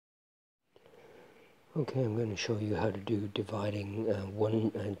Okay, I'm going to show you how to do dividing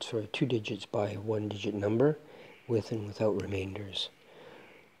two digits by a one-digit number with and without remainders.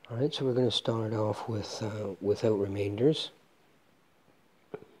 All right, so we're going to start off with without remainders.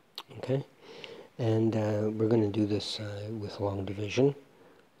 Okay, and we're going to do this with long division.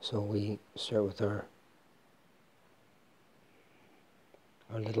 So we start with our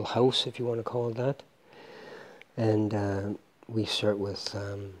little house, if you want to call it that, and we start with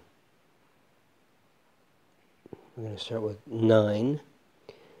we're going to start with 9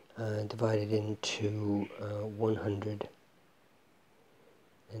 divided into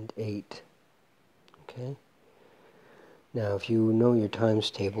 108. Okay. Now, if you know your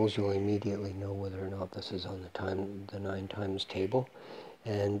times tables, you'll immediately know whether or not this is on the 9 times table.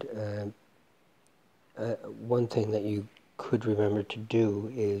 And one thing that you could remember to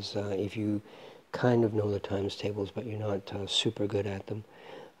do is, if you kind of know the times tables but you're not super good at them,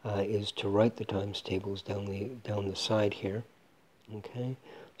 is to write the times tables down the side here. Okay,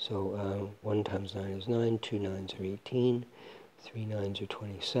 so 1 times 9 is 9, 2 9s are 18, 3 9s are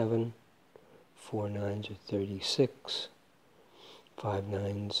 27, 4 9s are 36, 5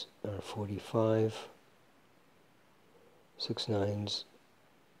 9s are 45, 6 9s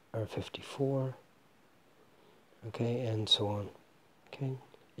are 54, okay, and so on. Okay,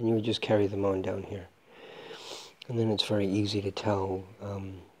 and you would just carry them on down here. And then it's very easy to tell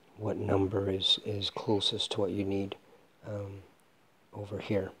what number is closest to what you need over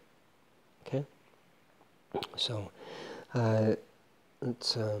here. Okay, so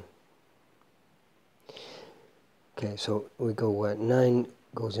let's okay, so we go 9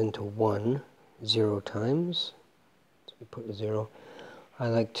 goes into 1 0 times, so we put a 0. I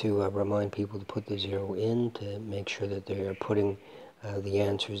like to remind people to put the 0 in to make sure that they are putting the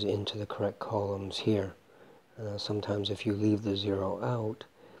answers into the correct columns here. Sometimes if you leave the 0 out,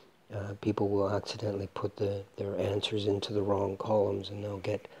 people will accidentally put their answers into the wrong columns, and they'll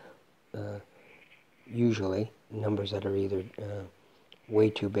get usually numbers that are either way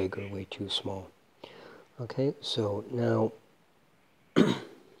too big or way too small. Okay, so now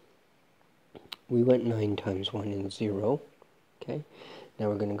we went 9 times 1 in 0. Okay, now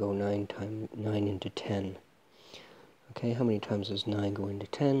we're going to go 9 into 10. Okay, how many times does 9 go into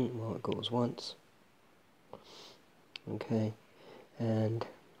 10? Well, it goes once. Okay, and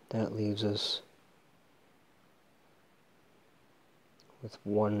that leaves us with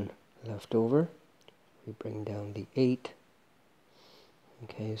 1 left over. We bring down the 8.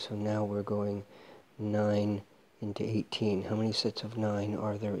 Okay, so now we're going 9 into 18. How many sets of 9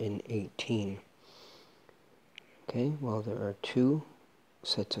 are there in 18? Okay, well, there are 2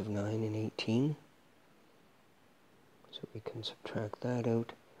 sets of 9 in 18. So we can subtract that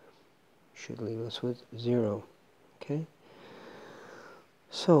out. Should leave us with 0. Okay,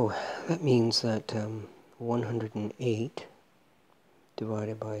 so that means that 108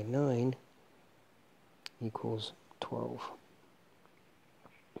 divided by 9 equals 12.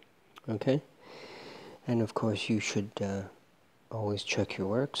 Okay, and of course you should always check your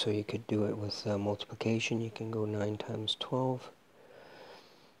work, so you could do it with multiplication. You can go 9 times 12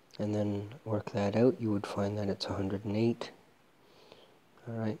 and then work that out. You would find that it's 108.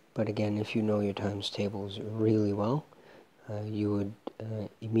 Alright, but again, if you know your times tables really well, you would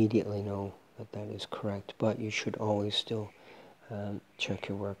immediately know that that is correct, but you should always still check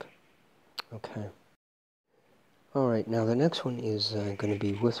your work. Okay. Alright, now the next one is going to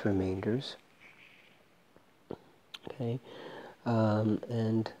be with remainders. Okay,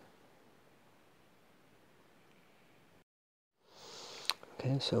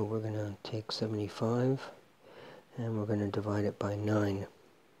 okay, so we're going to take 75 and we're going to divide it by 9.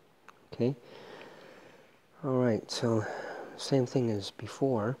 Okay, alright, so same thing as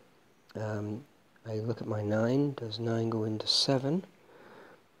before. I look at my 9. Does 9 go into 7?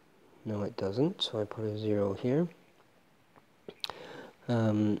 No, it doesn't, so I put a 0 here.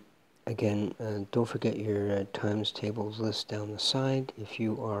 Again, don't forget your times tables list down the side if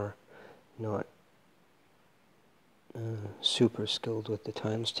you are not super skilled with the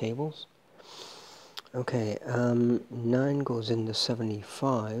times tables. Okay, 9 goes into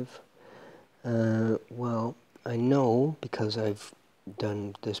 75. Well, I know, because I've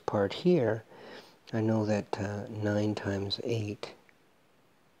done this part here, I know that 9 times 8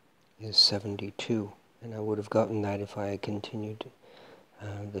 is 72. And I would have gotten that if I had continued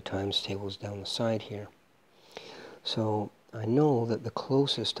the times tables down the side here. So I know that the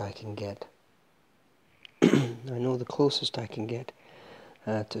closest I can get,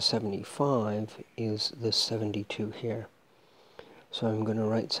 to 75 is this 72 here. So I'm going to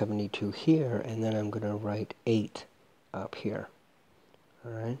write 72 here, and then I'm going to write 8 up here.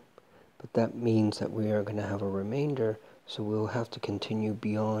 Alright? but that means that we are going to have a remainder, so we'll have to continue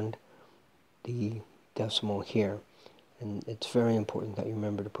beyond the decimal here. And it's very important that you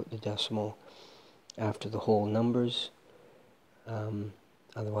remember to put the decimal after the whole numbers.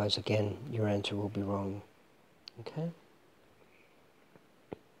 Otherwise, again, your answer will be wrong. Okay?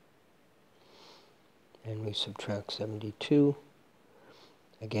 And we subtract 72.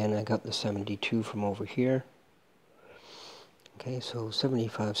 Again, I got the 72 from over here. Okay, so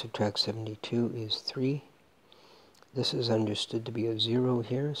 75 subtract 72 is 3. This is understood to be a 0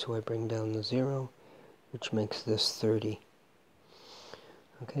 here, so I bring down the 0, which makes this 30.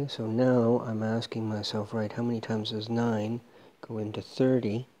 Okay, so now I'm asking myself, right, how many times does 9 go into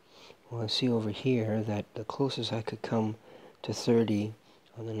 30? Well, I see over here that the closest I could come to 30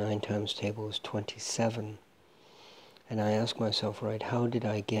 on the 9 times table is 27. And I ask myself, right, how did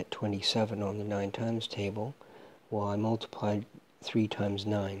I get 27 on the 9 times table? Well, I multiplied 3 times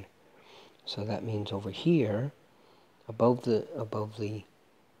 9. So that means over here, above the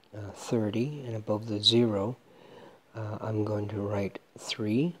 30 and above the 0, I'm going to write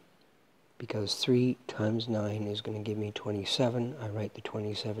 3, because 3 times 9 is going to give me 27. I write the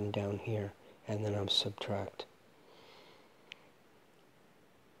 27 down here, and then I'll subtract.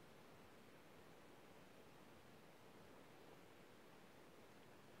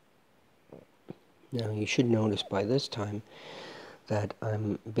 Now you should notice by this time that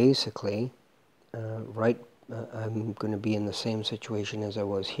I'm basically I'm going to be in the same situation as I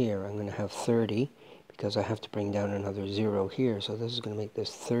was here. I'm going to have 30 because I have to bring down another 0 here, so this is going to make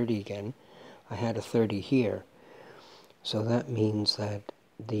this 30 again. I had a 30 here, so that means that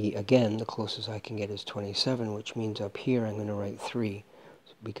again the closest I can get is 27, which means up here I'm going to write 3,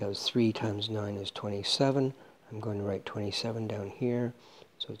 because 3 times 9 is 27. I'm going to write 27 down here,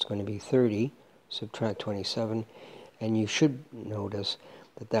 so it's going to be 30. Subtract 27, and you should notice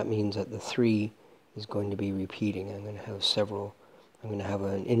that that means that the 3 is going to be repeating. I'm going to have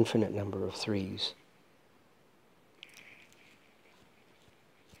an infinite number of 3's.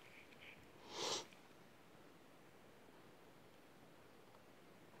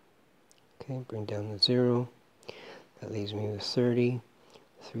 Okay, bring down the 0. That leaves me with 30.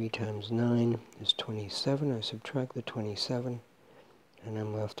 3 times 9 is 27. I subtract the 27, and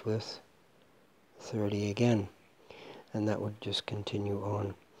I'm left with 30 again. And that would just continue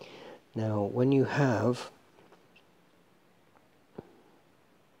on. Now, when you have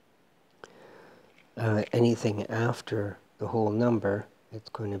anything after the whole number, it's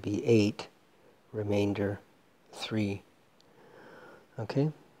going to be 8, remainder 3.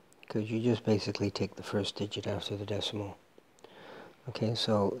 Okay? Because you just basically take the first digit after the decimal. Okay,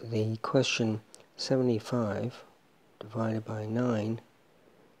 so the question 75 divided by 9,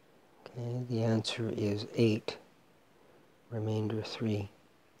 okay, the answer is 8, remainder 3.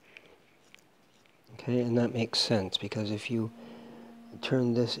 Okay, and that makes sense, because if you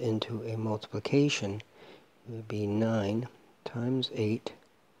turn this into a multiplication, it would be 9 times 8.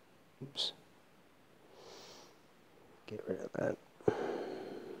 Oops. Get rid of that.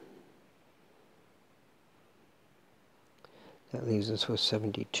 That leaves us with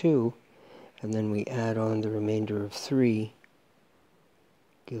 72, and then we add on the remainder of 3,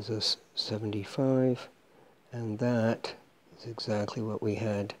 gives us 75, and that is exactly what we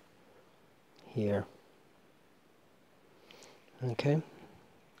had here. Okay,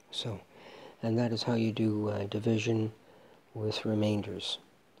 so, and that is how you do division with remainders.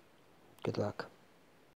 Good luck.